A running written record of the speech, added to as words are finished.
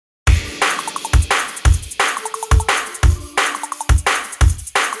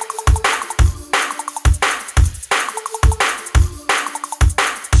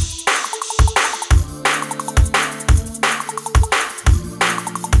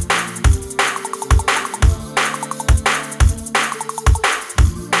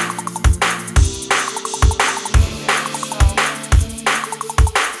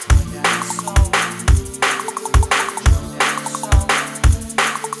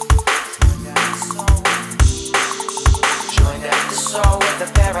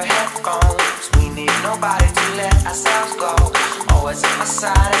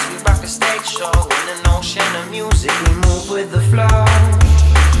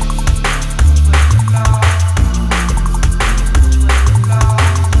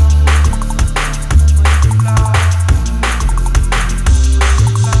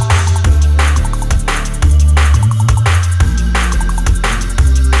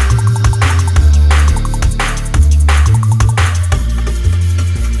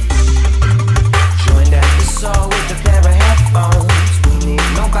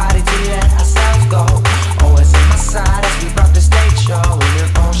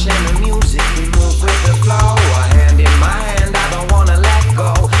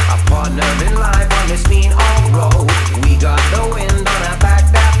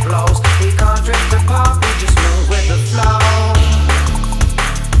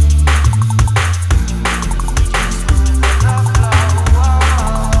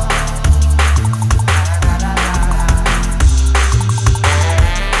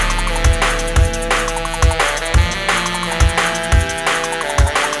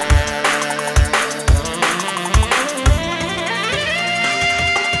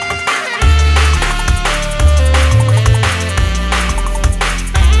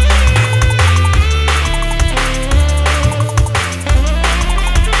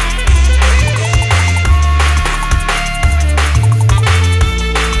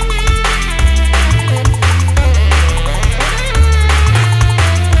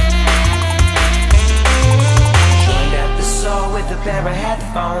pair of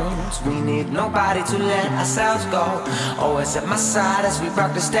headphones. We need nobody to let ourselves go. Always at my side as we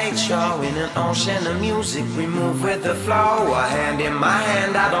rock the stage show. In an ocean of music, we move with the flow. A hand in my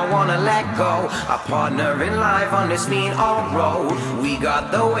hand, I don't wanna let go. A partner in life on this mean old road. We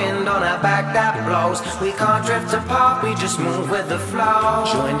got the wind on our back that blows. We can't drift apart, we just move with the flow.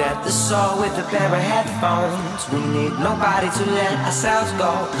 Joined at the soul with a pair of headphones. We need nobody to let ourselves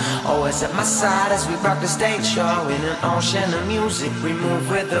go. Always at my side as we rock the stage show. In an ocean of music, we move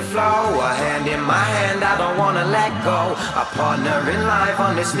with the flow. A hand in my hand, I don't wanna let go. A partner in life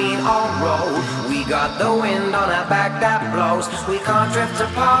on this mean old road. We got the wind on our back that blows. We can't drift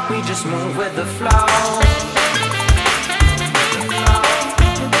apart, we just move with the flow.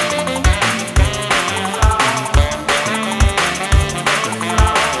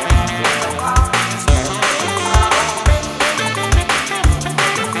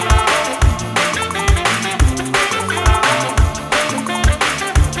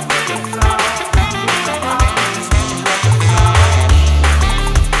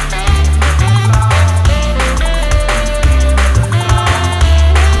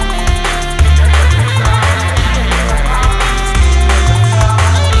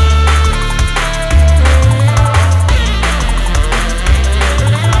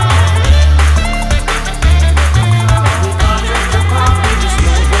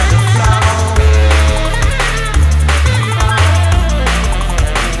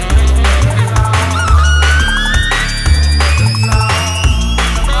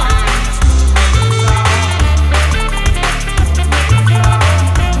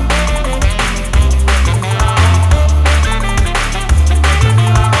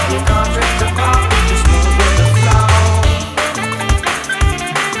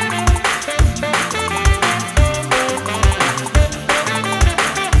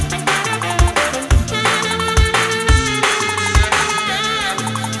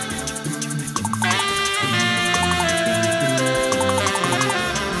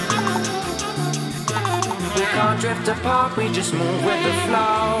 Drift apart, we just move with the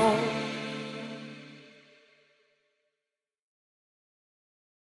flow.